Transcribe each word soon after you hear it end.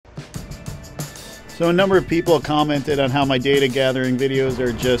So a number of people commented on how my data gathering videos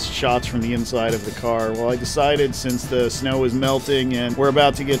are just shots from the inside of the car. Well, I decided since the snow is melting and we're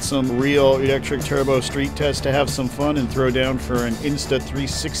about to get some real electric turbo street tests to have some fun and throw down for an Insta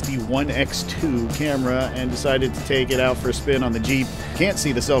 360 1X2 camera, and decided to take it out for a spin on the Jeep. Can't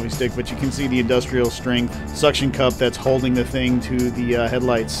see the selfie stick, but you can see the industrial strength suction cup that's holding the thing to the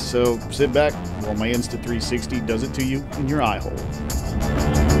headlights. So sit back while my Insta 360 does it to you in your eye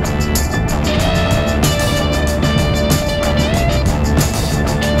hole.